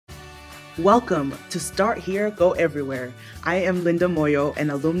Welcome to Start Here, Go Everywhere. I am Linda Moyo, an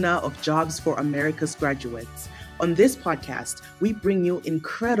alumna of Jobs for America's Graduates. On this podcast, we bring you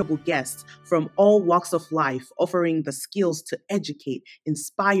incredible guests from all walks of life, offering the skills to educate,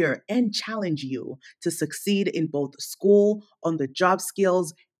 inspire, and challenge you to succeed in both school, on the job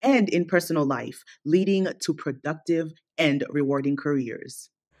skills, and in personal life, leading to productive and rewarding careers.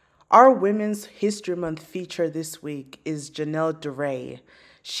 Our Women's History Month feature this week is Janelle Duray.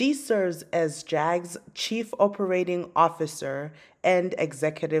 She serves as JAG's Chief Operating Officer and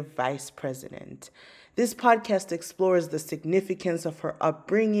Executive Vice President. This podcast explores the significance of her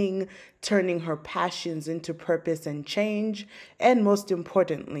upbringing, turning her passions into purpose and change, and most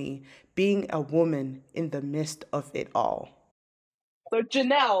importantly, being a woman in the midst of it all. So,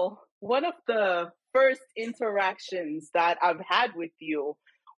 Janelle, one of the first interactions that I've had with you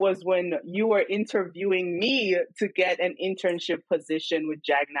was when you were interviewing me to get an internship position with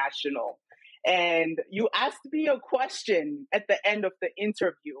JAG National. And you asked me a question at the end of the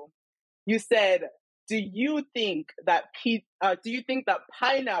interview. You said, do you think that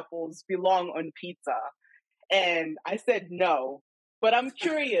pineapples belong on pizza? And I said no. But I'm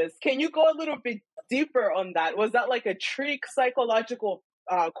curious, can you go a little bit deeper on that? Was that like a trick psychological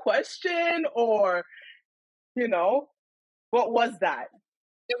question, or, what was that?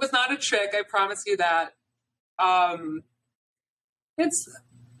 It was not a trick. I promise you that. Then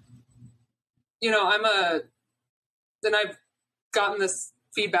I've gotten this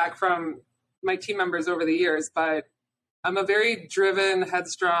feedback from my team members over the years, but I'm a very driven,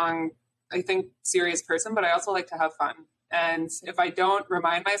 headstrong, I think serious person, but I also like to have fun. And if I don't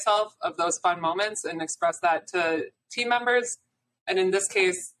remind myself of those fun moments and express that to team members, and in this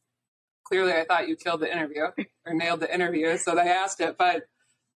case, clearly I thought you killed the interview or nailed the interview, so they asked it, but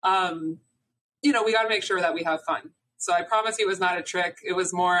we got to make sure that we have fun. So I promise you it was not a trick. It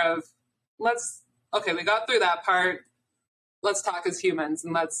was more of, we got through that part. Let's talk as humans,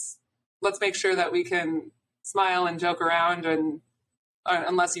 and let's make sure that we can smile and joke around. And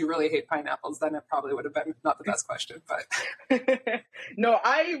unless you really hate pineapples, then it probably would have been not the best question. But no,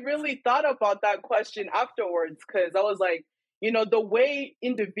 I really thought about that question afterwards, because I was like, the way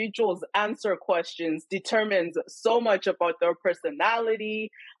individuals answer questions determines so much about their personality,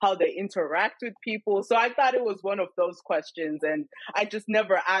 how they interact with people. So I thought it was one of those questions, and I just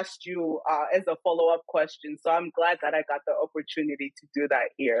never asked you as a follow-up question. So I'm glad that I got the opportunity to do that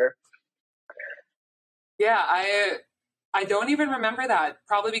here. Yeah, I don't even remember that,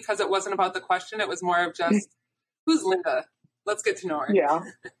 probably because it wasn't about the question. It was more of just, who's Linda? Let's get to know her. Yeah.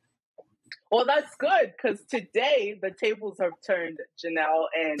 Well, that's good, because today the tables have turned, Janelle,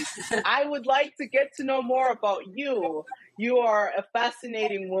 and I would like to get to know more about you. You are a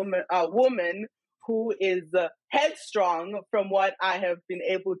fascinating woman who is headstrong, from what I have been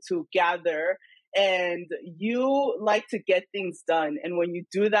able to gather, and you like to get things done. And when you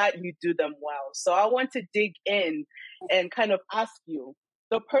do that, you do them well. So I want to dig in and kind of ask you,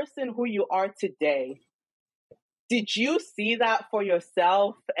 the person who you are today, did you see that for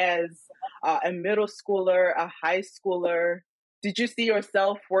yourself as a middle schooler, a high schooler? Did you see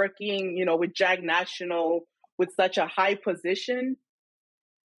yourself working, with JAG National with such a high position?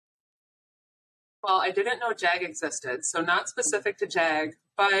 Well, I didn't know JAG existed, so not specific to JAG,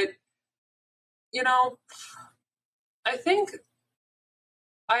 but, I think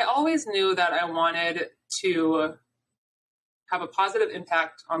I always knew that I wanted to have a positive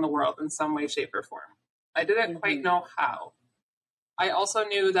impact on the world in some way, shape, or form. I didn't quite know how. I also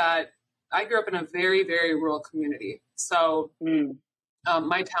knew that I grew up in a very, very rural community. So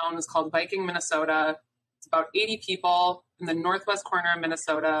my town is called Viking, Minnesota. It's about 80 people in the northwest corner of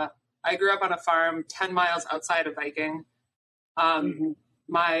Minnesota. I grew up on a farm 10 miles outside of Viking.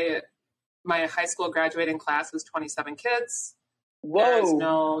 My high school graduating class was 27 kids. Whoa. There's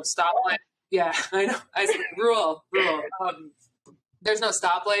no stoplight. Yeah, I know. Rural. There's no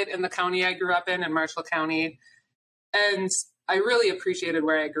stoplight in the county I grew up in Marshall County. And I really appreciated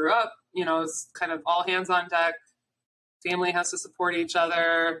where I grew up. It's kind of all hands on deck. Family has to support each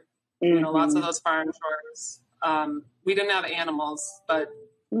other. Lots of those farm chores. We didn't have animals, but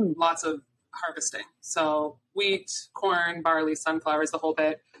lots of harvesting. So wheat, corn, barley, sunflowers, the whole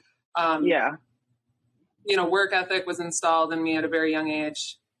bit. Work ethic was installed in me at a very young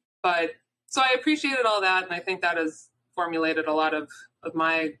age. But so I appreciated all that. And I think that has formulated a lot of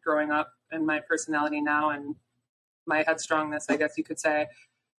my growing up and my personality now and my headstrongness, I guess you could say.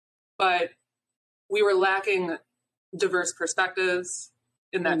 But we were lacking diverse perspectives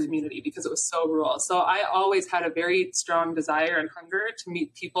in that community because it was so rural. So I always had a very strong desire and hunger to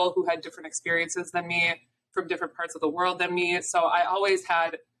meet people who had different experiences than me, from different parts of the world than me. So I always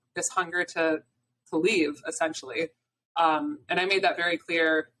had this hunger to leave, essentially. And I made that very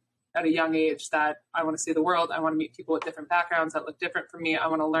clear at a young age that I want to see the world. I want to meet people with different backgrounds that look different from me. I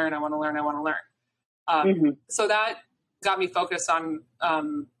want to learn. I want to learn. I want to learn. So that got me focused on,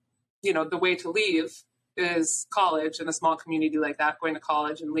 the way to leave is college in a small community like that, going to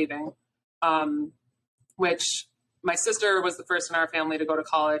college and leaving, which my sister was the first in our family to go to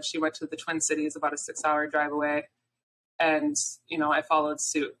college. She went to the Twin Cities, about a 6-hour drive away. And, I followed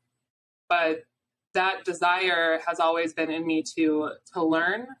suit. But that desire has always been in me to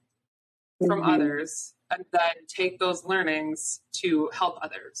learn from others and then take those learnings to help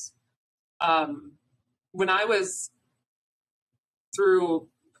others. When I was through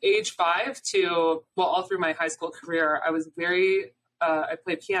age 5 to, all through my high school career, I was I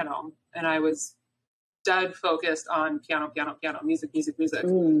played piano, and I was dead focused on piano, music.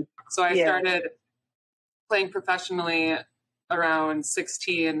 So I started playing professionally around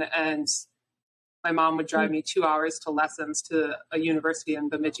 16, and my mom would drive me 2 hours to lessons to a university in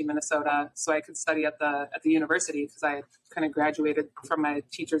Bemidji, Minnesota, so I could study at the university, because I had kind of graduated from my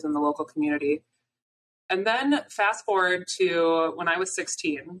teachers in the local community. And then fast forward to when I was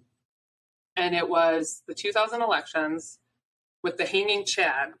 16, and it was the 2000 elections with the hanging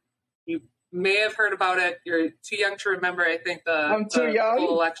Chad. You may have heard about it. You're too young to remember, I think, I'm too young.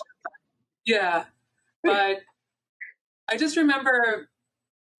 Full election. Yeah. But I just remember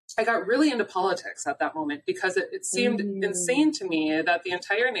I got really into politics at that moment, because it seemed insane to me that the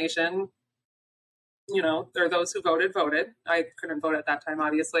entire nation, or those who voted. I couldn't vote at that time,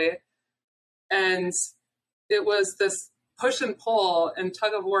 obviously. And it was this push and pull and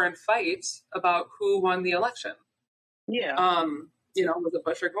tug of war and fight about who won the election. Yeah. Was it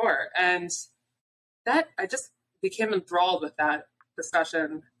Bush or Gore? And that, I just became enthralled with that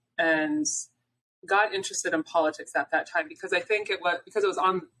discussion and got interested in politics at that time, because I think it was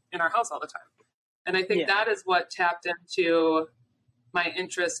on in our house all the time. And I think that is what tapped into my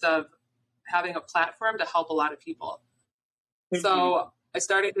interest of having a platform to help a lot of people. So I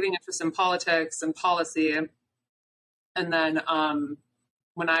started getting interested in politics and policy. And then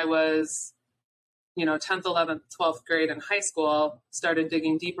when I was, 10th, 11th, 12th grade in high school, started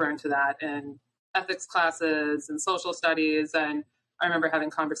digging deeper into that in ethics classes and social studies. And I remember having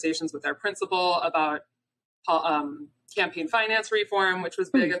conversations with our principal about campaign finance reform, which was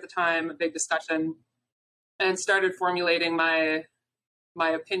big at the time, a big discussion, and started formulating my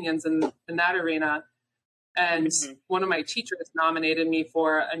opinions in that arena. And one of my teachers nominated me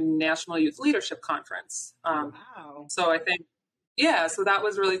for a National Youth Leadership Conference. Wow. So I think, so that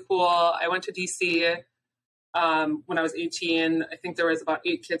was really cool. I went to DC when I was 18. I think there was about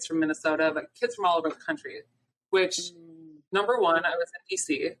 8 kids from Minnesota, but kids from all over the country, which number one, I was in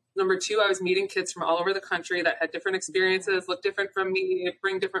DC. Number two, I was meeting kids from all over the country that had different experiences, looked different from me,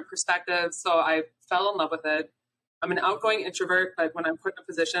 bring different perspectives. So I fell in love with it. I'm an outgoing introvert, but when I'm put in a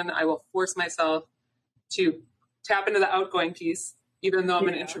position, I will force myself to tap into the outgoing piece, even though I'm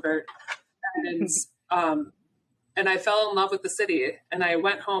an introvert. And I fell in love with the city. And I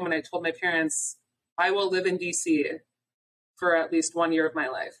went home and I told my parents, I will live in DC for at least 1 year of my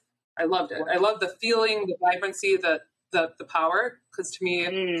life. I loved it. I loved the feeling, the vibrancy, the power. Because to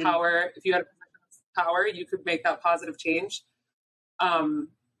me, power, if you had power, you could make that positive change. It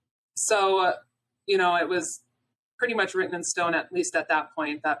was pretty much written in stone, at least at that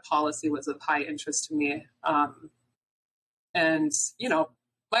point, that policy was of high interest to me.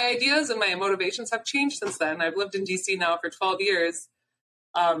 My ideas and my motivations have changed since then. I've lived in DC now for 12 years.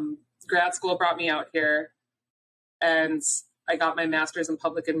 Grad school brought me out here, and I got my master's in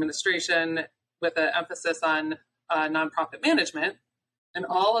public administration with an emphasis on nonprofit management. And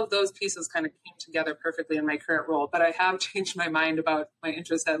all of those pieces kind of came together perfectly in my current role. But I have changed my mind about my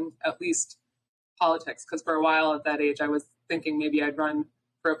interest in at least politics, because for a while at that age, I was thinking maybe I'd run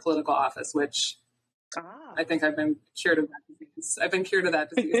for a political office, which I think I've been cured of that disease. I've been cured of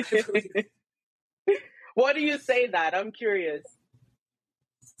that disease, I believe. Why do you say that? I'm curious.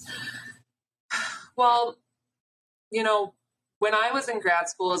 Well, when I was in grad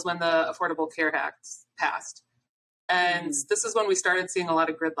school is when the Affordable Care Act passed. And this is when we started seeing a lot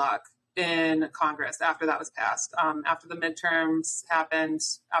of gridlock in Congress after that was passed. After the midterms happened,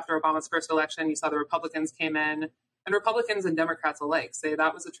 after Obama's first election, you saw the Republicans came in, and Republicans and Democrats alike say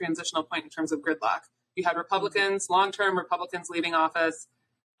that was a transitional point in terms of gridlock. You had Republicans, long-term Republicans leaving office,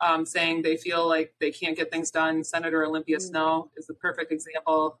 saying they feel like they can't get things done. Senator Olympia Snowe is the perfect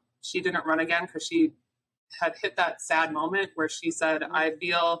example. She didn't run again because she had hit that sad moment where she said, I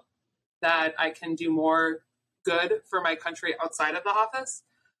feel that I can do more good for my country outside of the office.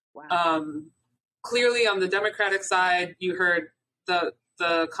 Wow. Clearly on the Democratic side, you heard the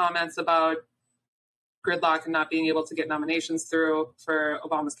the comments about gridlock and not being able to get nominations through for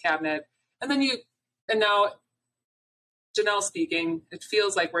Obama's cabinet. And now Janelle speaking, it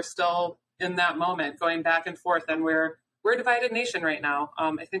feels like we're still in that moment going back and forth, and we're a divided nation right now.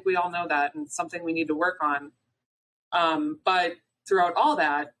 I think we all know that, and it's something we need to work on. But throughout all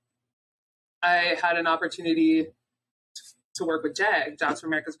that, I had an opportunity to work with JAG, Jobs for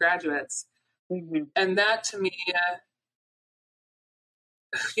America's Graduates. Mm-hmm. And that to me,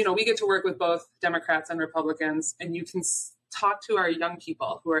 we get to work with both Democrats and Republicans, and you can talk to our young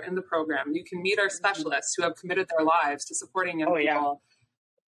people who are in the program. You can meet our specialists who have committed their lives to supporting young people,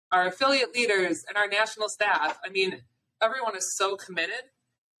 our affiliate leaders and our national staff. I mean, everyone is so committed,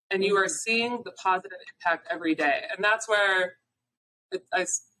 and you are seeing the positive impact every day. And that's where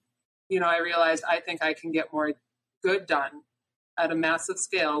I realized I think I can get more good done at a massive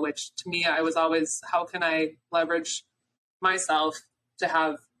scale, which to me, I was always, how can I leverage myself to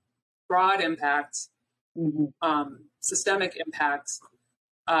have broad impact, systemic impact,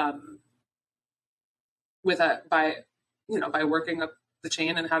 by working up the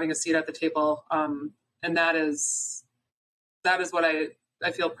chain and having a seat at the table. And that is what I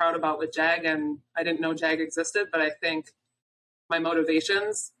feel proud about with JAG. And I didn't know JAG existed, but I think my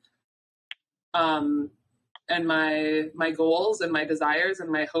motivations, and my goals and my desires and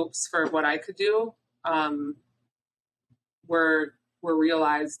my hopes for what I could do, were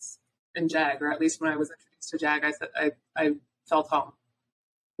realized in JAG, or at least when I was introduced to JAG, I felt home.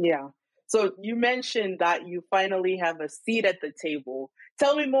 Yeah. So you mentioned that you finally have a seat at the table.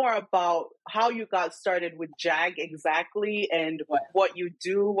 Tell me more about how you got started with JAG exactly, and what you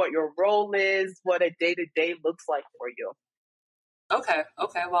do, what your role is, what a day-to-day looks like for you. Okay.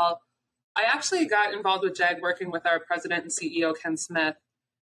 Well, I actually got involved with JAG working with our president and CEO, Ken Smith,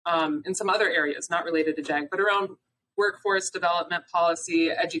 in some other areas, not related to JAG, but around workforce development, policy,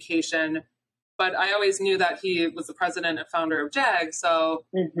 education. But I always knew that he was the president and founder of JAG, so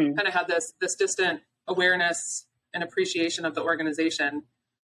kind of had this distant awareness and appreciation of the organization.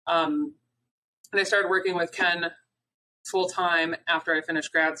 And I started working with Ken full time after I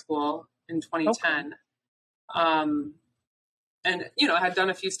finished grad school in 2010. Okay. And, I had done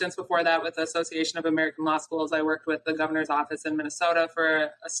a few stints before that with the Association of American Law Schools. I worked with the governor's office in Minnesota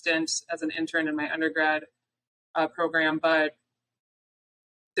for a stint as an intern in my undergrad program. But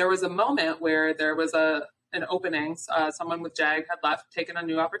there was a moment where there was an opening. Someone with JAG had left, taken a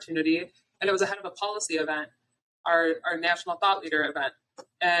new opportunity, and it was ahead of a policy event, our National Thought Leader event.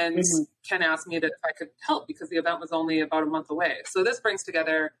 And Ken asked me if I could help because the event was only about a month away. So this brings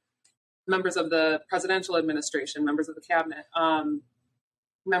together members of the presidential administration, members of the cabinet,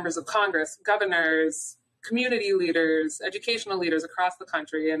 members of Congress, governors, community leaders, educational leaders across the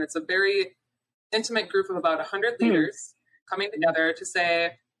country. And it's a very intimate group of about 100 leaders coming together to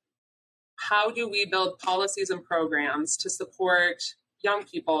say, how do we build policies and programs to support young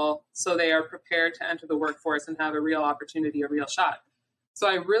people so they are prepared to enter the workforce and have a real opportunity, a real shot? So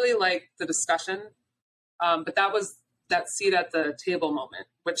I really liked the discussion, but that was that seat at the table moment,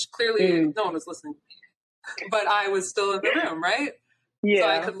 which clearly no one was listening to me, but I was still in the room, right? Yeah. So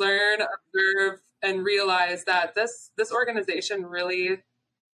I could learn, observe, and realize that this organization really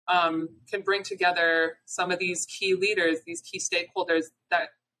can bring together some of these key leaders, these key stakeholders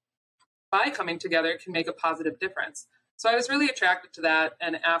that by coming together can make a positive difference. So I was really attracted to that.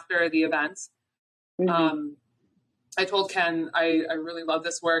 And after the event, I told Ken, I really love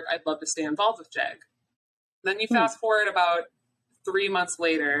this work. I'd love to stay involved with JAG. Then you fast forward about 3 months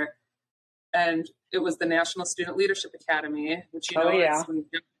later, and it was the National Student Leadership Academy, which is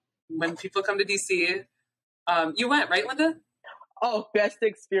when people come to DC. You went, right, Linda? Oh, best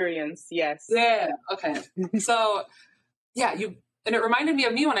experience, yes. Yeah, okay. So, and it reminded me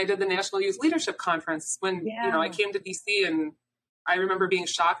of me when I did the National Youth Leadership Conference when, I came to DC, and I remember being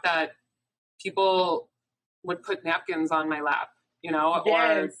shocked that people would put napkins on my lap,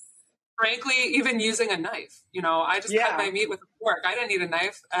 or frankly, even using a knife. I just cut my meat with a fork. I didn't need a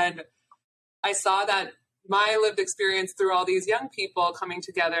knife. And I saw that my lived experience through all these young people coming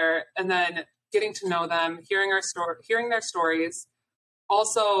together and then getting to know them, hearing their stories,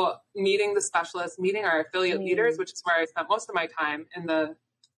 also meeting the specialists, meeting our affiliate leaders, which is where I spent most of my time in the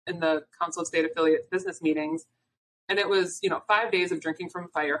Council of State Affiliate business meetings. And it was, 5 days of drinking from a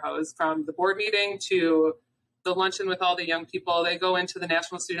fire hose, from the board meeting to the luncheon with all the young people. They go into the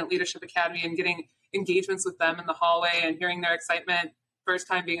National Student Leadership Academy and getting engagements with them in the hallway and hearing their excitement. First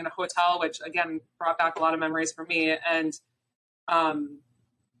time being in a hotel, which again brought back a lot of memories for me. And at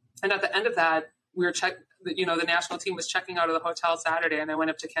the end of that, we were the national team was checking out of the hotel Saturday, and I went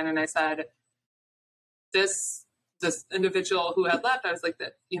up to Ken and I said, this this individual who had left, I was like,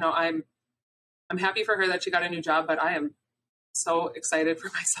 that, I'm happy for her that she got a new job, but I am so excited for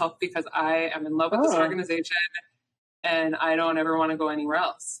myself because I am in love with this organization and I don't ever want to go anywhere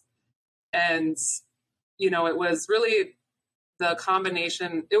else. And, it was really the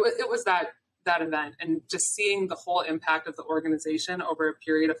combination. It was that event and just seeing the whole impact of the organization over a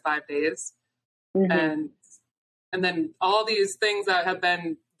period of 5 days. And then all these things that have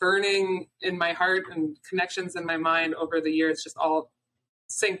been burning in my heart and connections in my mind over the years just all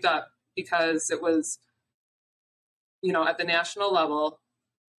synced up because it was, at the national level,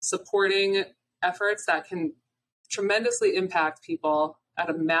 supporting efforts that can tremendously impact people at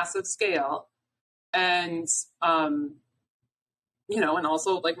a massive scale. And, and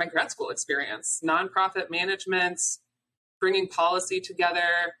also like my grad school experience, nonprofit management, bringing policy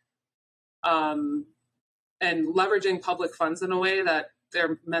together, and leveraging public funds in a way that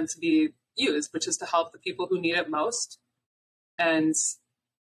they're meant to be used, which is to help the people who need it most and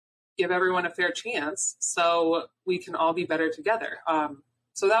give everyone a fair chance so we can all be better together.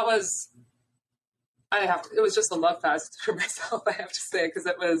 So that was, it was just a love fest for myself, I have to say, because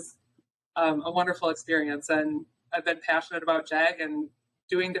it was a wonderful experience. And I've been passionate about JAG and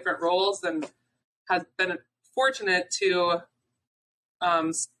doing different roles and have been fortunate to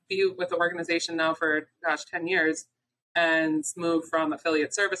be with the organization now for, 10 years and move from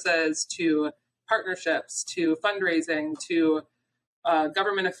affiliate services to partnerships to fundraising to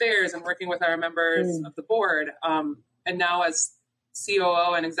government affairs and working with our members of the board. And now as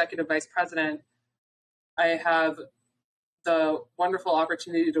COO and executive vice president, I have the wonderful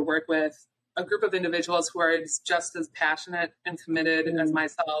opportunity to work with a group of individuals who are just as passionate and committed as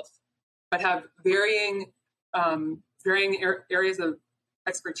myself, but have varying areas of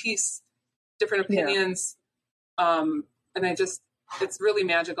expertise, different opinions. And it's really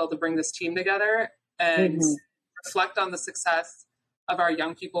magical to bring this team together and reflect on the success of our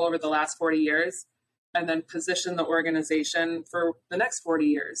young people over the last 40 years, and then position the organization for the next 40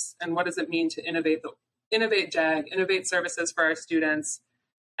 years. And what does it mean to innovate JAG, innovate services for our students,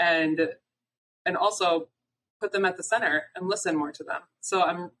 and also put them at the center and listen more to them. So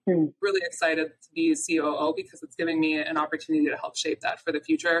I'm really excited to be COO because it's giving me an opportunity to help shape that for the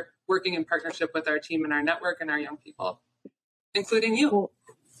future, working in partnership with our team and our network and our young people, including you.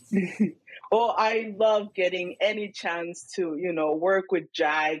 Well, I love getting any chance to, work with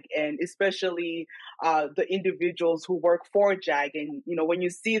JAG, and especially the individuals who work for JAG. And, when you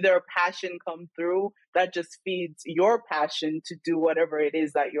see their passion come through, that just feeds your passion to do whatever it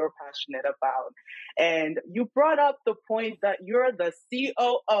is that you're passionate about. And you brought up the point that you're the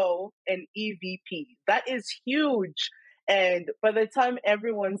COO and EVP. That is huge. And by the time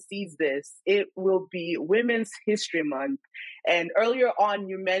everyone sees this, it will be Women's History Month. And earlier on,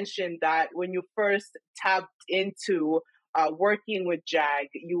 you mentioned that when you first tapped into working with JAG,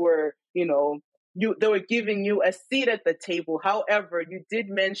 you were, they were giving you a seat at the table. However, you did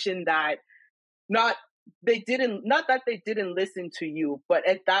mention that not that they didn't listen to you, but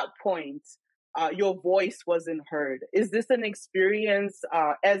at that point, your voice wasn't heard. Is this an experience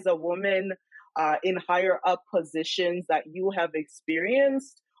as a woman in higher up positions that you have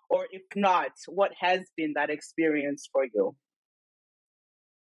experienced? Or if not, what has been that experience for you?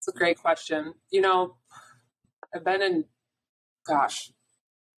 It's a great question. I've been in,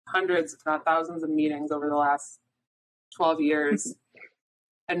 hundreds, if not thousands of meetings over the last 12 years.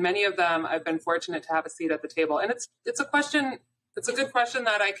 And many of them, I've been fortunate to have a seat at the table. And it's a question, it's a good question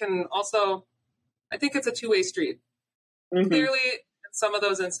that I can also, I think it's a two-way street. Clearly, in some of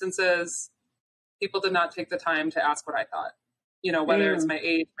those instances, people did not take the time to ask what I thought. Whether it's my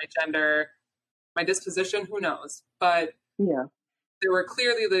age, my gender, my disposition, who knows? But there were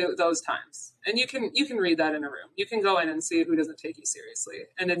clearly those times. And you can read that in a room. You can go in and see who doesn't take you seriously.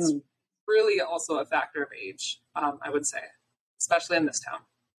 And it's really also a factor of age, I would say, especially in this town.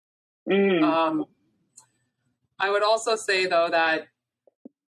 I would also say, though, that,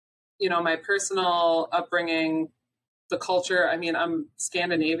 my personal upbringing, the culture, I'm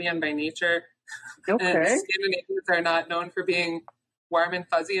Scandinavian by nature. Okay. And Scandinavians are not known for being warm and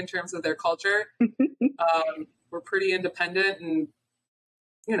fuzzy in terms of their culture. We're pretty independent, and,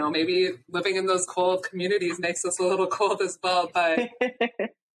 maybe living in those cold communities makes us a little cold as well. But I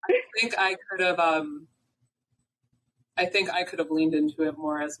think I could have leaned into it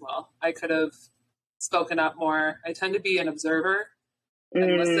more as well. I could have spoken up more. I tend to be an observer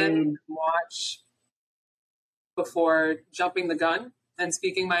and listen and watch before jumping the gun and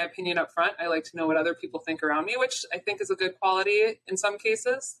speaking my opinion up front. I like to know what other people think around me, which I think is a good quality in some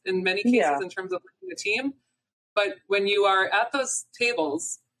cases, in many cases, in terms of leading a team. But when you are at those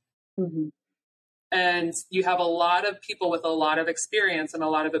tables, And you have a lot of people with a lot of experience and a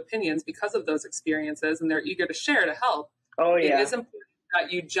lot of opinions because of those experiences, and they're eager to share to help. Oh, It yeah. is important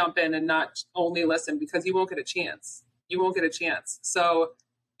that you jump in and not only listen, because you won't get a chance. You won't get a chance. So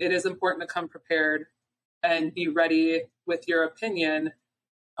it is important to come prepared and be ready with your opinion,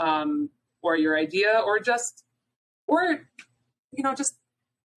 or your idea, or just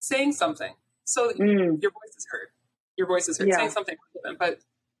saying something so that your voice is heard. Your voice is heard. Yeah. Saying something, but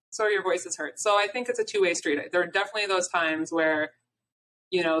so your voice is heard. So I think it's a two-way street. There are definitely those times where,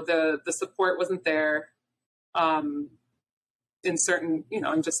 the support wasn't there. In certain,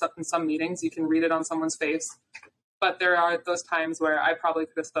 in some meetings, you can read it on someone's face. But there are those times where I probably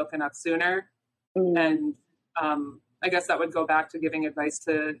could have spoken up sooner. And I guess that would go back to giving advice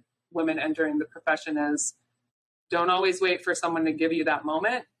to women entering the profession is, don't always wait for someone to give you that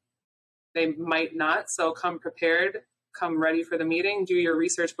moment. They might not. So come prepared, come ready for the meeting, do your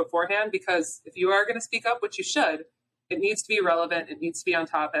research beforehand, because if you are going to speak up, which you should, it needs to be relevant. It needs to be on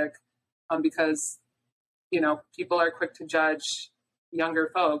topic, because, people are quick to judge younger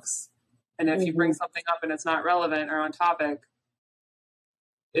folks. And if you bring something up and it's not relevant or on topic,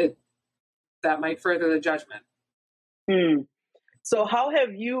 that might further the judgment. So how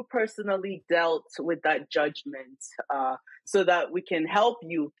have you personally dealt with that judgment, so that we can help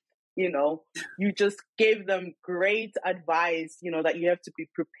you? You just gave them great advice, that you have to be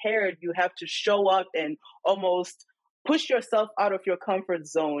prepared. You have to show up and almost push yourself out of your comfort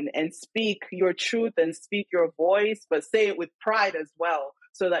zone and speak your truth and speak your voice, but say it with pride as well,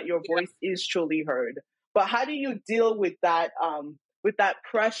 so that your voice is truly heard. But how do you deal with that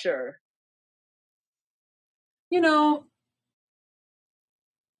pressure?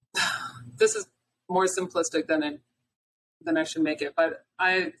 This is more simplistic than I should make it, but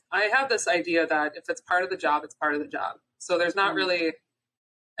I have this idea that if it's part of the job, it's part of the job. So there's not really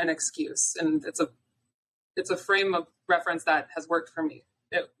an excuse, and it's a frame of reference that has worked for me.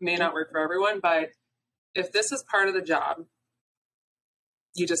 It may not work for everyone, but if this is part of the job,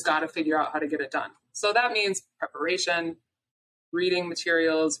 you just got to figure out how to get it done. So that means preparation, reading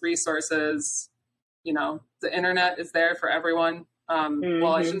materials, resources. The internet is there for everyone.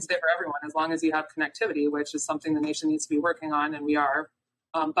 Well, I shouldn't say for everyone, as long as you have connectivity, which is something the nation needs to be working on, and we are.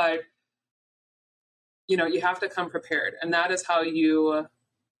 But you have to come prepared, and that is how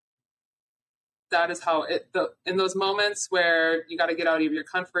in those moments where you got to get out of your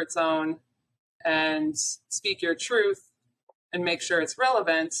comfort zone and speak your truth and make sure it's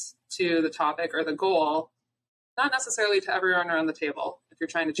relevant to the topic or the goal, not necessarily to everyone around the table if you're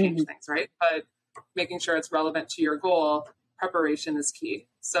trying to change things, right? But making sure it's relevant to your goal, preparation is key.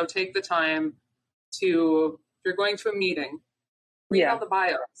 So take the time if you're going to a meeting, read all the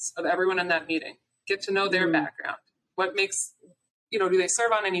bios of everyone in that meeting, get to know their background. What makes, do they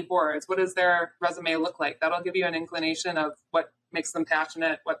serve on any boards? What does their resume look like? That'll give you an inclination of what makes them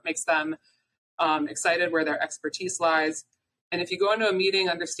passionate, what makes them excited, where their expertise lies. And if you go into a meeting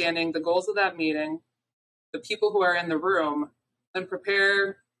understanding the goals of that meeting, the people who are in the room, then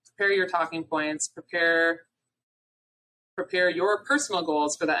prepare your talking points, prepare your personal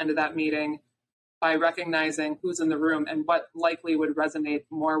goals for the end of that meeting by recognizing who's in the room and what likely would resonate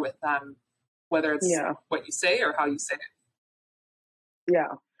more with them, whether it's what you say or how you say it. Yeah.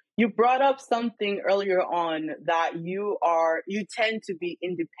 You brought up something earlier on that you tend to be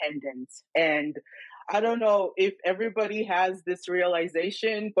independent. And I don't know if everybody has this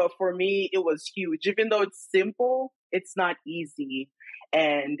realization, but for me, it was huge. Even though it's simple, it's not easy.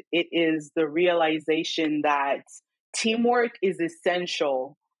 And it is the realization that teamwork is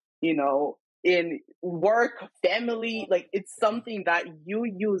essential, in work, family, like it's something that you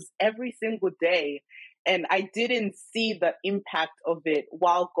use every single day. And I didn't see the impact of it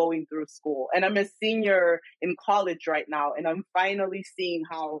while going through school. And I'm a senior in college right now, and I'm finally seeing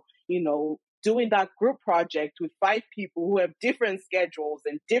how, doing that group project with 5 people who have different schedules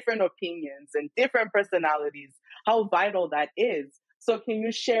and different opinions and different personalities, how vital that is. So can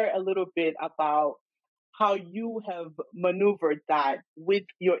you share a little bit about how you have maneuvered that with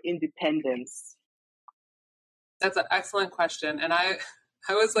your independence? That's an excellent question. And I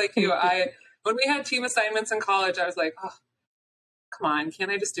was like you, when we had team assignments in college, I was like, oh, come on, can't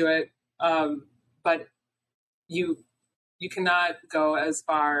I just do it? But you cannot go as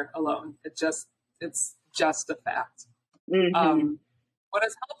far alone. It's just a fact. What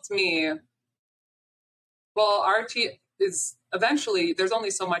has helped me, well, our team is eventually, there's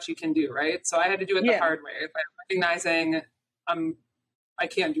only so much you can do, right? So I had to do it the hard way by recognizing I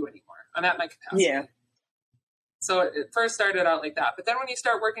can't do anymore. I'm at my capacity. Yeah. So it first started out like that. But then when you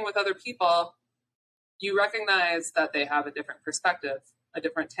start working with other people, you recognize that they have a different perspective, a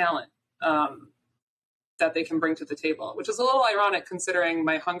different talent. that they can bring to the table, which is a little ironic considering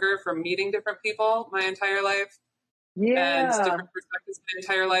my hunger for meeting different people my entire life and different perspectives my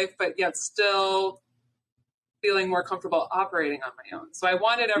entire life, but yet still feeling more comfortable operating on my own. So I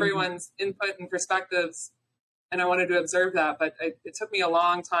wanted everyone's input and perspectives, and I wanted to observe that, but it took me a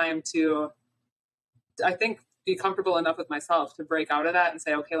long time to, I think, be comfortable enough with myself to break out of that and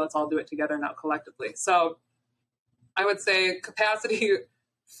say, okay, let's all do it together now collectively. So I would say capacity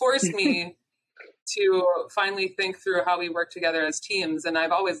forced me to finally think through how we work together as teams. And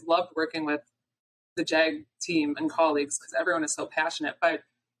I've always loved working with the JAG team and colleagues because everyone is so passionate, but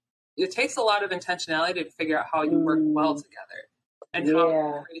it takes a lot of intentionality to figure out how you work well together and how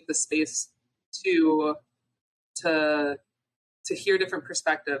you create the space to hear different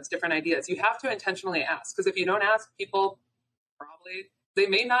perspectives, different ideas. You have to intentionally ask, because if you don't ask, people they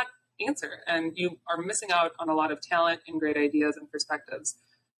may not answer, and you are missing out on a lot of talent and great ideas and perspectives.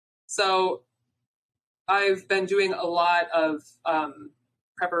 So I've been doing a lot of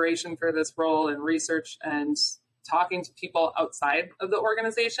preparation for this role and research and talking to people outside of the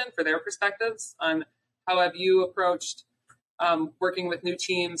organization for their perspectives on how have you approached working with new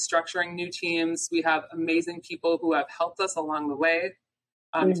teams, structuring new teams. We have amazing people who have helped us along the way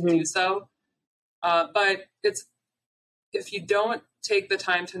to do so. But if you don't take the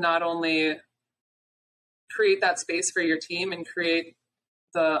time to not only create that space for your team and create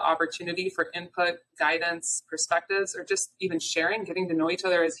the opportunity for input, guidance, perspectives, or just even sharing, getting to know each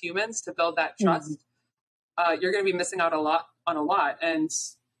other as humans to build that trust, you're going to be missing out on a lot. And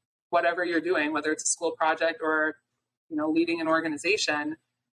whatever you're doing, whether it's a school project or leading an organization,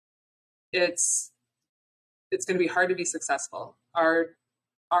 it's going to be hard to be successful. Our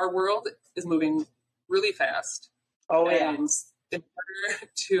world is moving really fast. And in order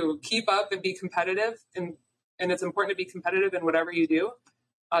to keep up and be competitive, and it's important to be competitive in whatever you do,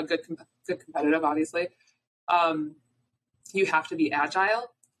 good competitive, obviously, you have to be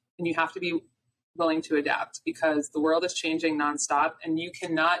agile and you have to be willing to adapt, because the world is changing nonstop, and you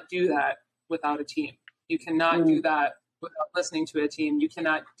cannot do that without a team. You cannot do that without listening to a team. You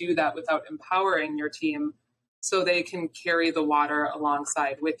cannot do that without empowering your team so they can carry the water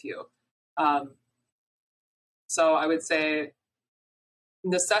alongside with you. So I would say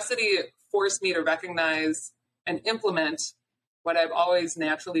necessity forced me to recognize and implement what I've always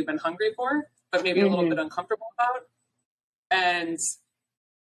naturally been hungry for, but maybe a little bit uncomfortable about.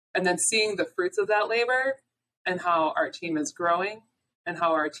 And then seeing the fruits of that labor and how our team is growing and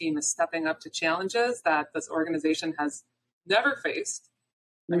how our team is stepping up to challenges that this organization has never faced.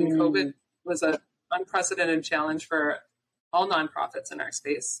 I mean, COVID was an unprecedented challenge for all nonprofits in our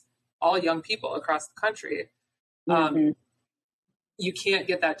space, all young people across the country. You can't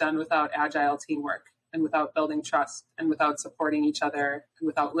get that done without agile teamwork and without building trust and without supporting each other and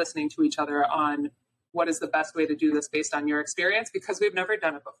without listening to each other on what is the best way to do this based on your experience, because we've never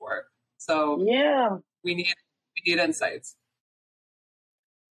done it before. So we need insights.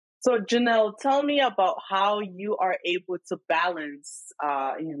 So Janelle, tell me about how you are able to balance,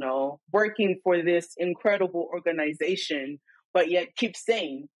 working for this incredible organization, but yet keep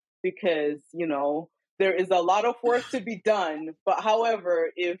sane, because, there is a lot of work to be done. But however,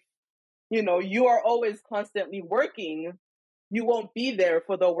 if, you are always constantly working, you won't be there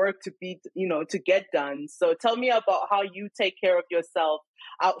for the work to be, to get done. So tell me about how you take care of yourself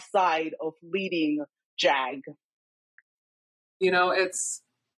outside of leading JAG. It's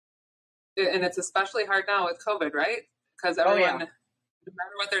especially hard now with COVID, right? Because everyone, no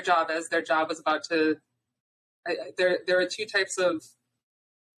matter what their job is about to, there are two types of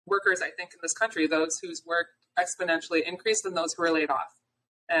workers, I think, in this country: those whose work exponentially increased and those who are laid off.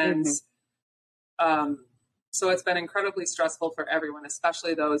 And so it's been incredibly stressful for everyone,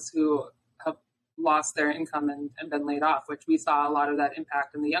 especially those who have lost their income and been laid off, which we saw a lot of that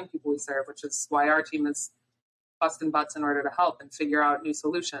impact in the young people we serve, which is why our team is busting butts in order to help and figure out new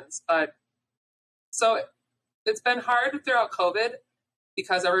solutions. But so it's been hard throughout COVID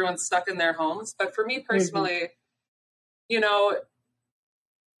because everyone's stuck in their homes. But for me personally,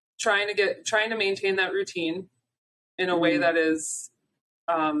 trying to maintain that routine in a way that is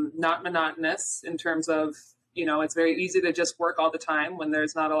not monotonous in terms of, it's very easy to just work all the time when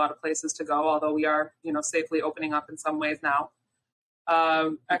there's not a lot of places to go, although we are, safely opening up in some ways now.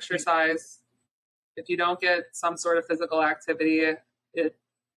 Exercise. If you don't get some sort of physical activity,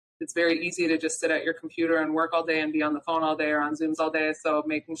 it's very easy to just sit at your computer and work all day and be on the phone all day or on Zooms all day. So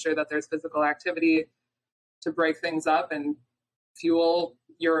making sure that there's physical activity to break things up and fuel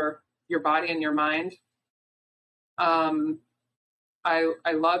your body and your mind. I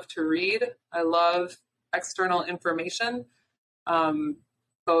love to read. I love external information,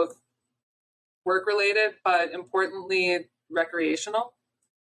 both work related, but importantly, recreational.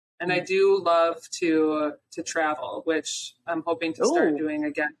 And I do love to travel, which I'm hoping to start doing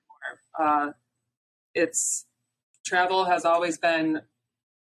again more. It's travel has always been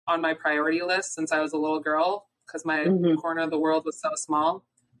on my priority list since I was a little girl because my corner of the world was so small.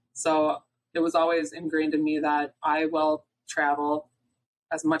 So it was always ingrained in me that I will travel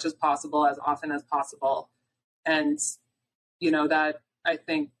as much as possible, as often as possible. And, that I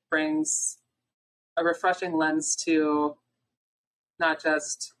think brings a refreshing lens to not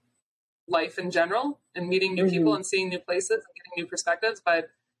just life in general and meeting new people and seeing new places and getting new perspectives, but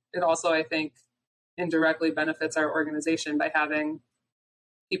it also, I think, indirectly benefits our organization by having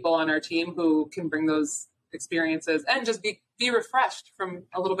people on our team who can bring those experiences and just be refreshed from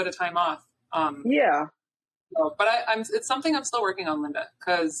a little bit of time off. But it's something I'm still working on, Linda,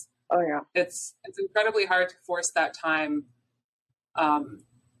 because it's incredibly hard to force that time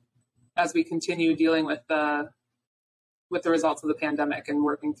as we continue dealing with the results of the pandemic and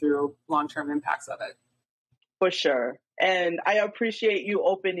working through long-term impacts of it. For sure. And I appreciate you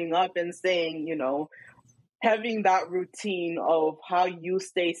opening up and saying, having that routine of how you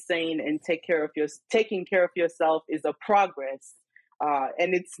stay sane and taking care of yourself is a progress.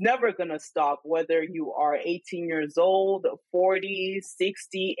 And it's never going to stop, whether you are 18 years old, 40,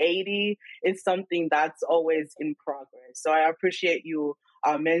 60, 80. It's something that's always in progress. So I appreciate you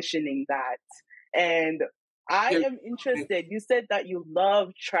mentioning that. And I am interested. You said that you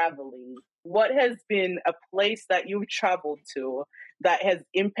love traveling. What has been a place that you've traveled to that has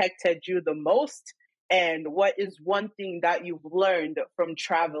impacted you the most? And what is one thing that you've learned from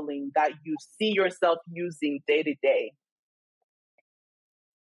traveling that you see yourself using day to day?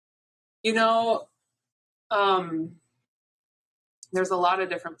 There's a lot of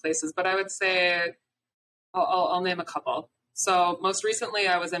different places, but I would say I'll name a couple. So most recently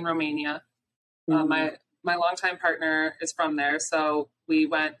I was in Romania. My longtime partner is from there. So we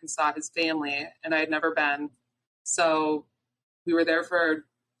went and saw his family and I had never been. So we were there for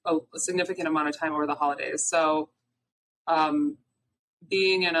a significant amount of time over the holidays. So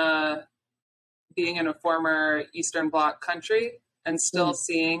being in a former Eastern Bloc country and still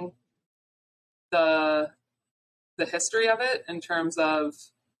seeing the history of it in terms of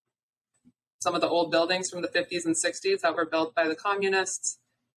some of the old buildings from the 50s and 60s that were built by the communists,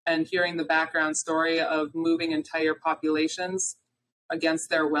 and hearing the background story of moving entire populations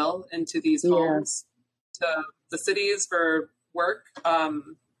against their will into these homes to the cities for work,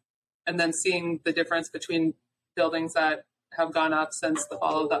 and then seeing the difference between buildings that have gone up since the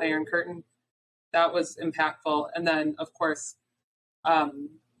fall of the Iron Curtain. That was impactful. And then, of course,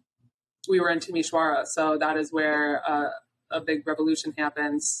 we were in Timisoara, so that is where a big revolution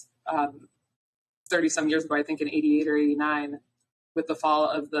happens 30-some years ago, I think in 88 or 89, with the fall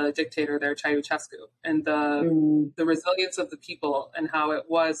of the dictator there, Ceausescu, and the resilience of the people and how it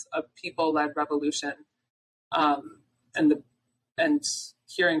was a people-led revolution, and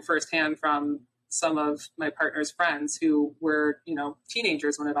hearing firsthand from some of my partner's friends who were,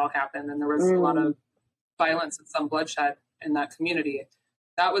 teenagers when it all happened, and there was a lot of violence and some bloodshed in that community.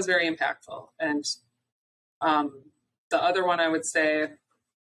 That was very impactful. And the other one I would say,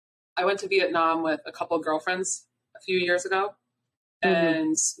 I went to Vietnam with a couple of girlfriends a few years ago,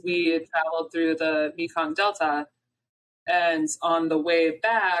 and we had traveled through the Mekong Delta. And on the way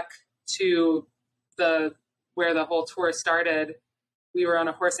back to where the whole tour started, we were on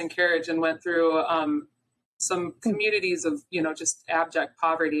a horse and carriage and went through some communities of, just abject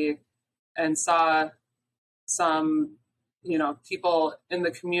poverty, and saw some, people in the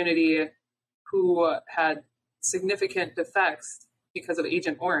community who had significant defects because of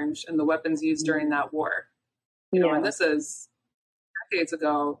Agent Orange and the weapons used during that war. And this is decades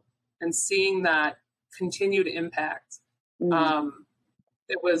ago, and seeing that continued impact,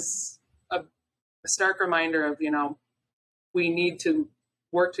 it was a stark reminder of, we need to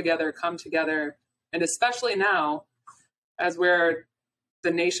work together, come together, and especially now, as the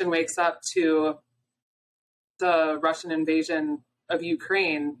nation wakes up to the Russian invasion of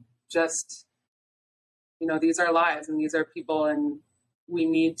Ukraine, just, these are lives and these are people, and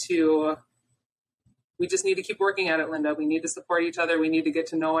we just need to keep working at it, Linda. We need to support each other. We need to get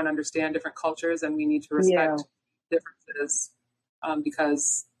to know and understand different cultures, and we need to respect differences,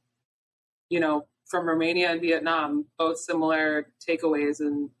 because, from Romania and Vietnam, both similar takeaways,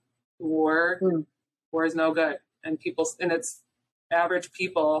 and war is no good. And it's average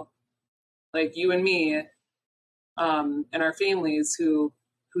people like you and me, and our families who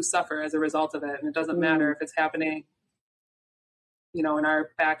suffer as a result of it. And it doesn't matter if it's happening, in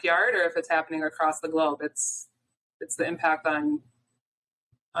our backyard or if it's happening across the globe. It's the impact on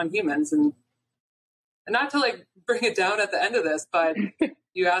humans. And And not to like bring it down at the end of this, but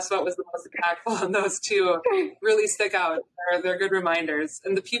you asked what was the most impactful, and those two really stick out. They're good reminders,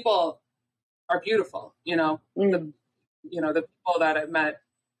 and the people are beautiful. The people that I've met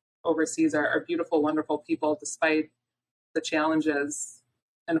overseas are beautiful, wonderful people, despite the challenges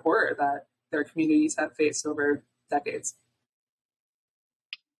and horror that their communities have faced over decades.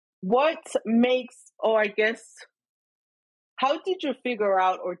 What makes, or I guess, how did you figure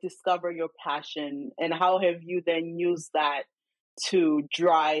out or discover your passion, and how have you then used that to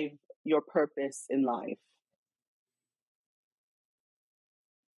drive your purpose in life?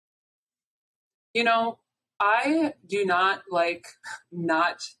 I do not like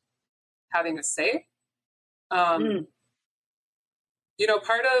not having a say.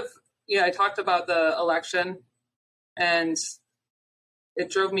 Part of, I talked about the election, and it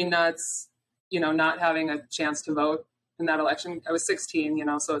drove me nuts, not having a chance to vote in that election. I was 16,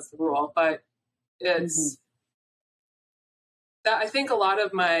 so it's the rule, but it's that I think a lot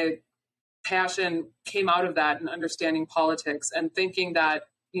of my passion came out of that and understanding politics and thinking that,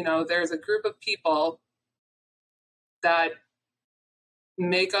 there's a group of people that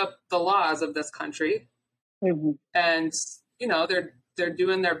make up the laws of this country. And, they're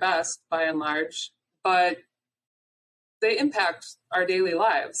doing their best by and large, but they impact our daily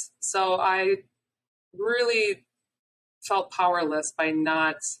lives. So I really felt powerless by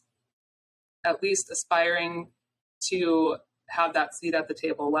not at least aspiring to have that seat at the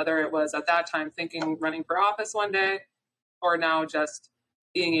table, whether it was at that time thinking running for office one day, or now just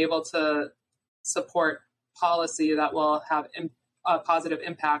being able to support policy that will have a positive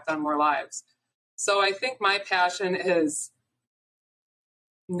impact on more lives. So I think my passion is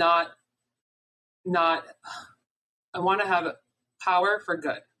not I want to have power for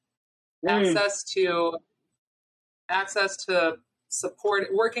good, access to support,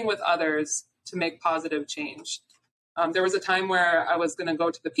 working with others to make positive change. There was a time where I was going to go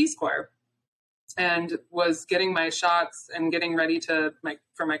to the Peace Corps and was getting my shots and getting ready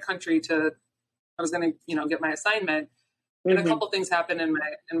for my country I was going to, get my assignment. And a couple things happened in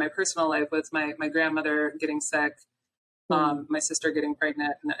my personal life with my grandmother getting sick, my sister getting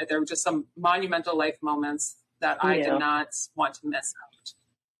pregnant. And there were just some monumental life moments that I did not want to miss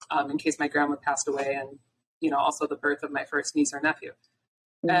out, in case my grandma passed away, and, also the birth of my first niece or nephew.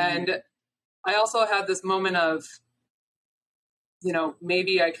 And I also had this moment of,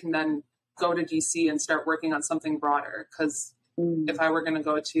 maybe I can then go to DC and start working on something broader. Because if I were going to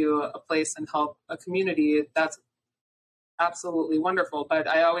go to a place and help a community, that's absolutely wonderful. But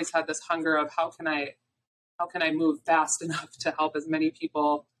I always had this hunger of how can I move fast enough to help as many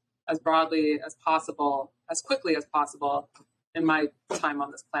people as broadly as possible, as quickly as possible in my time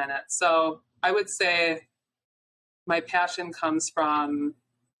on this planet. So I would say my passion comes from,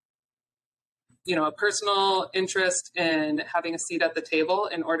 a personal interest in having a seat at the table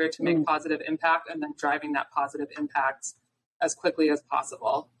in order to make positive impact, and then driving that positive impact as quickly as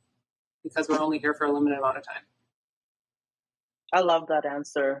possible, because we're only here for a limited amount of time. I love that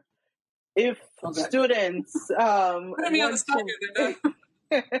answer. If students, putting me on the spot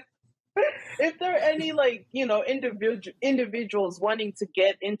here, if there are any individuals wanting to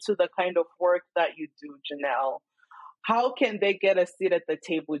get into the kind of work that you do, Janelle, how can they get a seat at the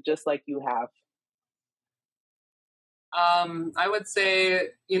table just like you have? I would say,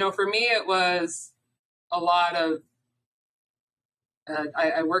 for me, it was a lot of,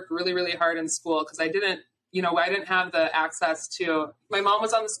 I worked really, really hard in school because I didn't have the access to, my mom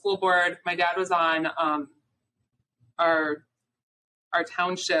was on the school board. My dad was on our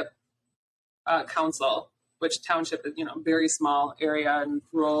township council, which township is, very small area in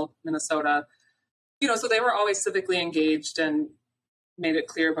rural Minnesota. So they were always civically engaged and made it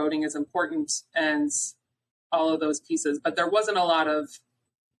clear voting is important and all of those pieces. But there wasn't a lot of,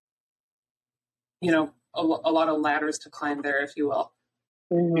 a lot of ladders to climb there, if you will.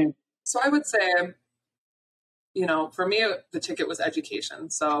 So I would say, for me, the ticket was education.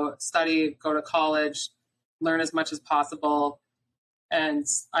 So study, go to college, learn as much as possible. And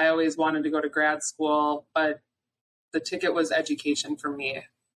I always wanted to go to grad school, but the ticket was education for me.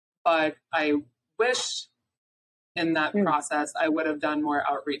 But I wish in that process, I would have done more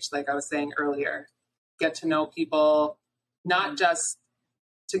outreach, like I was saying earlier, get to know people, not just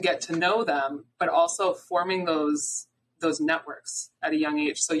to get to know them, but also forming those networks at a young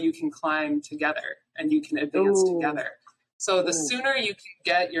age so you can climb together and you can advance together. So the sooner you can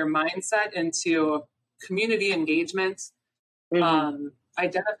get your mindset into community engagement,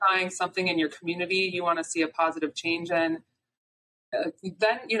 identifying something in your community you want to see a positive change in,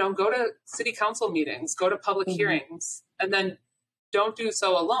 then, go to city council meetings, go to public hearings, and then don't do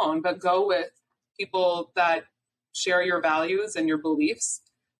so alone, but go with people that share your values and your beliefs,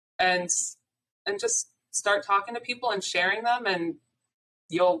 and just start talking to people and sharing them, and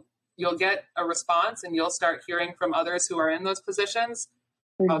you'll get a response, and you'll start hearing from others who are in those positions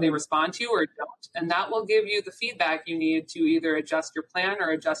how they respond to you or don't. And that will give you the feedback you need to either adjust your plan or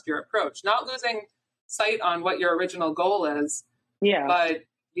adjust your approach, not losing sight on what your original goal is. Yeah. But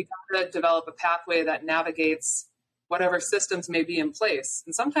you got to develop a pathway that navigates whatever systems may be in place.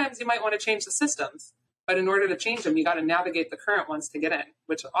 And sometimes you might want to change the systems, but in order to change them, you got to navigate the current ones to get in,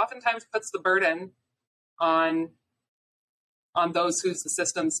 which oftentimes puts the burden on those whose the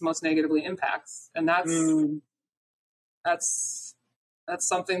systems most negatively impacts. And that's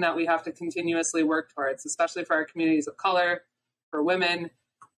something that we have to continuously work towards, especially for our communities of color, for women.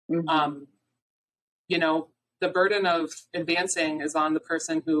 You know, the burden of advancing is on the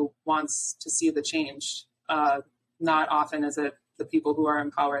person who wants to see the change. Not often is it the people who are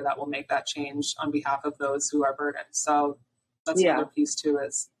in power that will make that change on behalf of those who are burdened. So that's another piece too,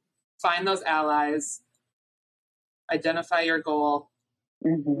 is find those allies, identify your goal,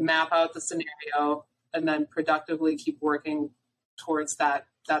 map out the scenario, and then productively keep working towards that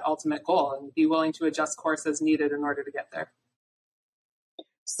ultimate goal, and be willing to adjust course as needed in order to get there.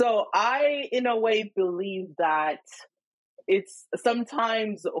 So I, in a way, believe that it's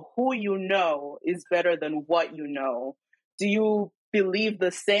sometimes who you know is better than what you know. Do you believe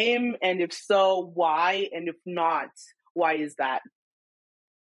the same? And if so, why? And if not, why is that?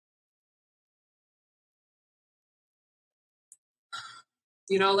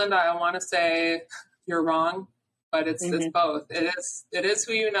 You know, Linda, I want to say you're wrong, but it's both. It is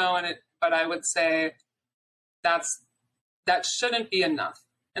who you know, but I would say that shouldn't be enough.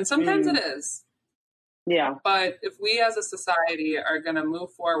 And sometimes it is. Yeah. But if we as a society are going to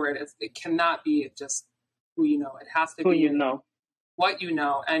move forward, it cannot be just who you know. It has to be who you know, what you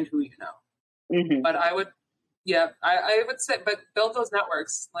know, and who you know. But I would say, but build those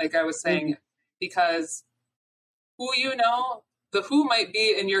networks, like I was saying, because who you know, the who might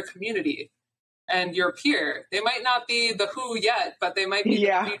be in your community and your peer. They might not be the who yet, but they might be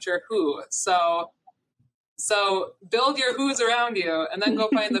the future who. So build your who's around you, and then go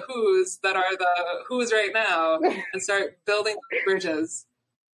find the who's that are the who's right now, and start building bridges.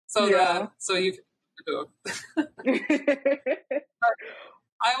 So you can who.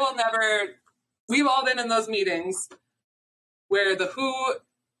 I will never. We've all been in those meetings where the who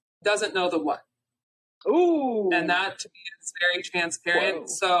doesn't know the what. Ooh. And that to me is very transparent. Whoa.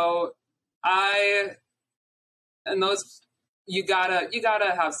 So you gotta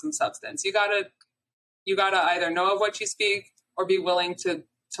have some substance. You gotta either know of what you speak or be willing to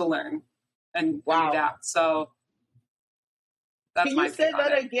learn and adapt. So that's Can my you say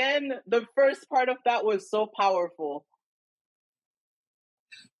that it. again? The first part of that was so powerful.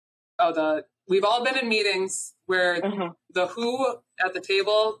 We've all been in meetings where the who at the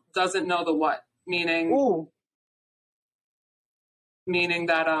table doesn't know the what, meaning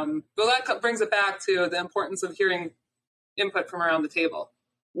that that brings it back to the importance of hearing input from around the table.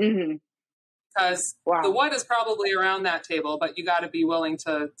 Because the what is probably around that table, but you got to be willing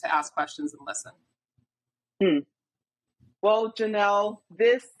to ask questions and listen. Well, Janelle,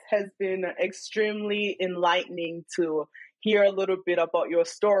 this has been extremely enlightening to hear a little bit about your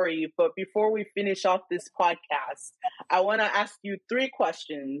story. But before we finish off this podcast, I want to ask you 3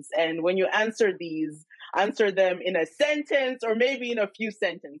 questions. And when you answer these, answer them in a sentence or maybe in a few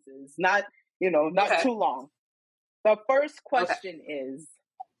sentences, not too long. The first question is,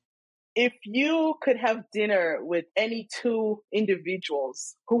 if you could have dinner with any 2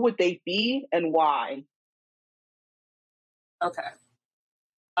 individuals, who would they be and why? Okay.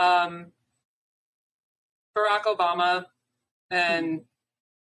 Barack Obama and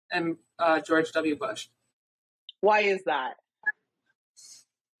George W. Bush. Why is that?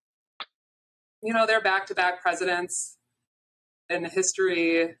 You know, they're back-to-back presidents in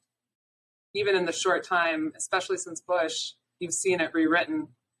history. Even in the short time, especially since Bush, you've seen it rewritten,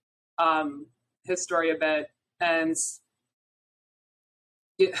 his story a bit. And,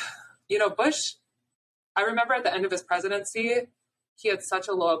 Bush, I remember at the end of his presidency, he had such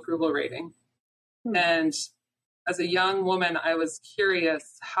a low approval rating. And as a young woman, I was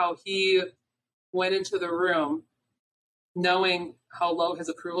curious how he went into the room knowing how low his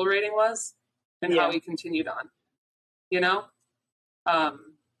approval rating was and how he continued on,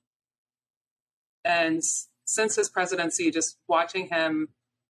 and since his presidency, just watching him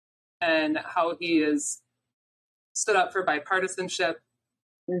and how he is stood up for bipartisanship,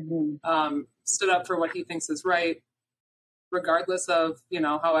 stood up for what he thinks is right, regardless of,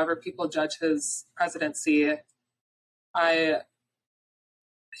 however people judge his presidency. I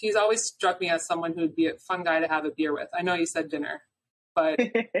he's always struck me as someone who'd be a fun guy to have a beer with. I know you said dinner, but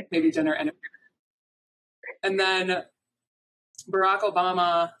maybe dinner and a beer. And then Barack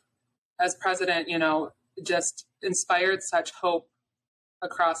Obama as president, you know, just inspired such hope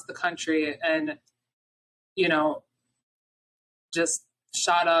across the country and, you know, just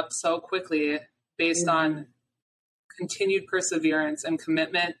shot up so quickly based on continued perseverance and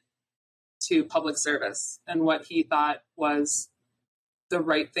commitment to public service and what he thought was the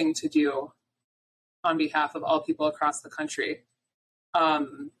right thing to do on behalf of all people across the country.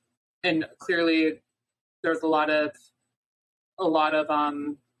 And clearly there's a lot of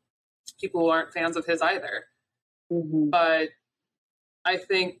people who aren't fans of his either. But I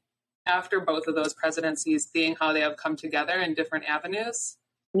think after both of those presidencies, seeing how they have come together in different avenues,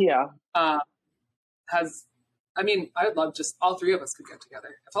 I would love just all three of us could get together.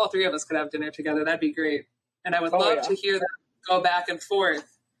 If all three of us could have dinner together, that'd be great. And I would love to hear them go back and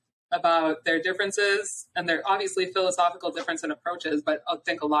forth about their differences and their obviously philosophical difference in approaches, but I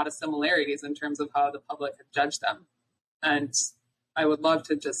think a lot of similarities in terms of how the public have judged them. And I would love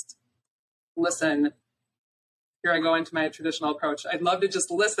to just listen. Here I go into my traditional approach. I'd love to just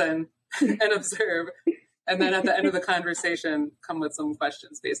listen and observe, and then at the end of the conversation, come with some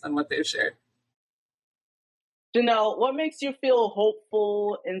questions based on what they've shared. Janelle, what makes you feel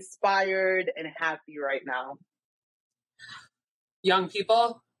hopeful, inspired, and happy right now? Young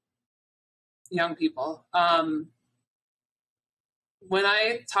people. When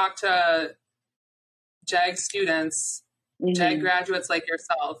I talk to JAG students, JAG graduates like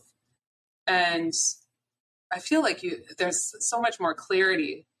yourself, and I feel like there's so much more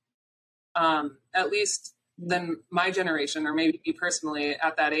clarity, at least than my generation, or maybe me personally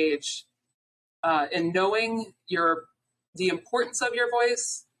at that age, in knowing the importance of your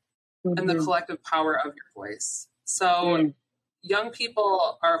voice and the collective power of your voice. So young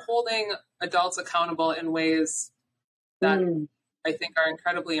people are holding adults accountable in ways that I think are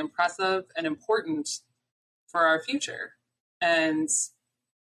incredibly impressive and important for our future. And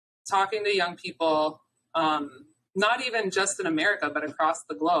talking to young people, not even just in America, but across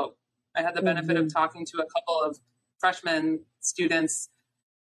the globe. I had the benefit of talking to a couple of freshman students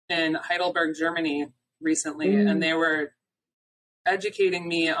in Heidelberg, Germany recently, and they were educating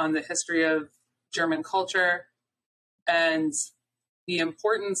me on the history of German culture and the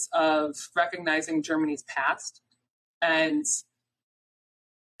importance of recognizing Germany's past. And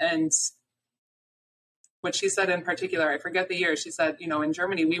what she said in particular, I forget the year, she said, you know, in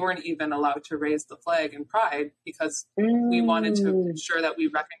Germany, we weren't even allowed to raise the flag in pride because we wanted to ensure that we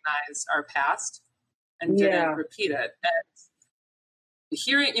recognized our past and didn't repeat it. And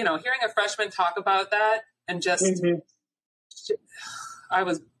hearing a freshman talk about that and just, I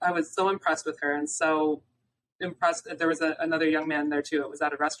was so impressed with her and so impressed. There was another young man there too. It was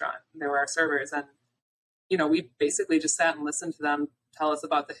at a restaurant. They were our servers. And, you know, we basically just sat and listened to them tell us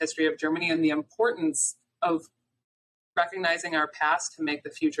about the history of Germany and the importance of recognizing our past to make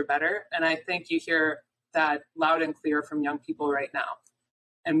the future better. And I think you hear that loud and clear from young people right now.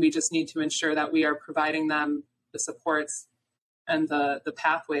 And we just need to ensure that we are providing them the supports and the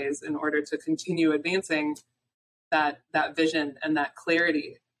pathways in order to continue advancing that vision and that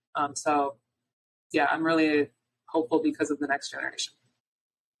clarity. So yeah, I'm really hopeful because of the next generation.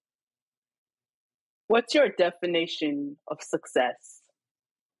 What's your definition of success?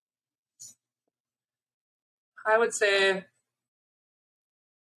 I would say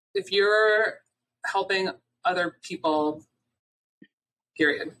if you're helping other people,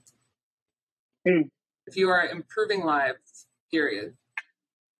 period. If you are improving lives, period.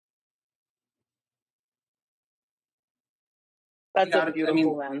 That's a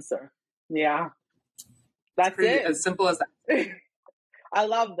beautiful answer. Yeah. That's it. As simple as that. I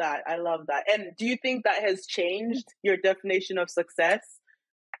love that. And do you think that has changed your definition of success?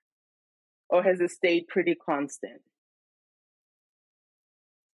 Or has it stayed pretty constant?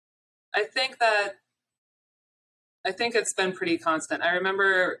 I think it's been pretty constant. I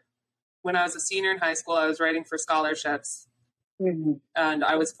remember when I was a senior in high school, I was writing for scholarships. And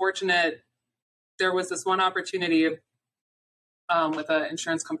I was fortunate. There was this one opportunity with an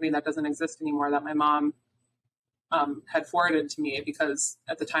insurance company that doesn't exist anymore that my mom had forwarded to me because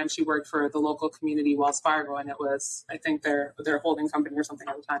at the time she worked for the local community Wells Fargo, and it was, I think, their holding company or something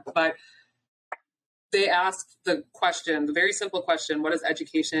at the time. But they asked the very simple question, what does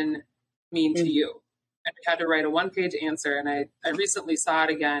education mean to you? And I had to write a one-page answer, and I recently saw it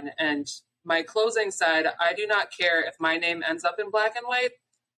again, and my closing said, I do not care if my name ends up in black and white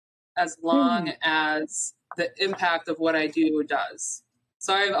as long as the impact of what I do does.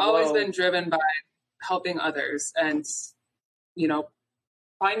 So I've always been driven by helping others and, you know,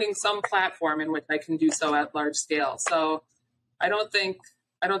 finding some platform in which I can do so at large scale. So I don't think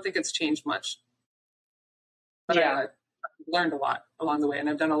it's changed much. But I've learned a lot along the way, and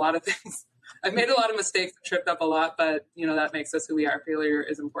I've done a lot of things. I've made a lot of mistakes, tripped up a lot, but that makes us who we are. Failure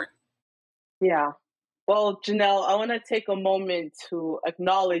is important. Yeah. Well, Janelle, I want to take a moment to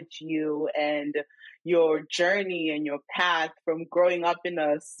acknowledge you and your journey and your path from growing up in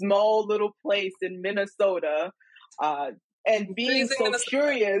a small little place in Minnesota, and being so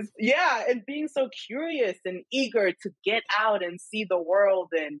curious. Yeah, and being so curious and eager to get out and see the world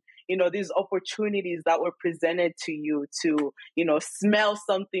and, these opportunities that were presented to you to, smell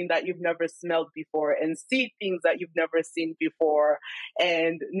something that you've never smelled before and see things that you've never seen before.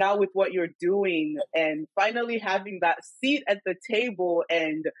 And now with what you're doing and finally having that seat at the table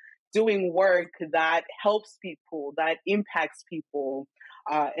and doing work that helps people, that impacts people,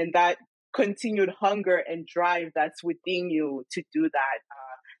 and that continued hunger and drive that's within you to do that.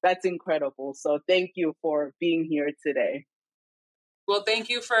 That's incredible. So thank you for being here today. Well, thank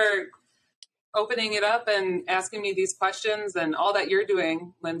you for opening it up and asking me these questions and all that you're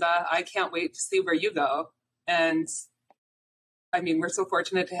doing, Linda. I can't wait to see where you go. And I mean, we're so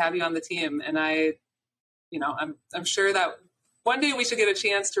fortunate to have you on the team. And I'm sure that one day we should get a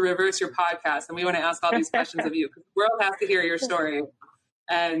chance to reverse your podcast, and we want to ask all these questions of you, because the world has to hear your story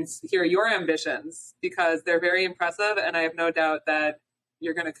and hear your ambitions, because they're very impressive. And I have no doubt that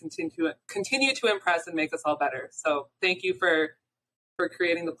you're going to continue to impress and make us all better. So thank you for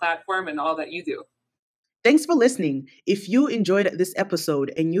creating the platform and all that you do. Thanks for listening. If you enjoyed this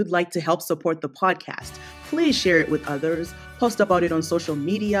episode and you'd like to help support the podcast, please share it with others, post about it on social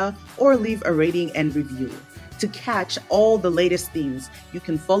media, or leave a rating and review. To catch all the latest things, you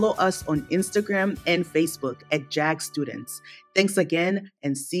can follow us on Instagram and Facebook at JAG Students. Thanks again,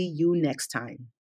 and see you next time.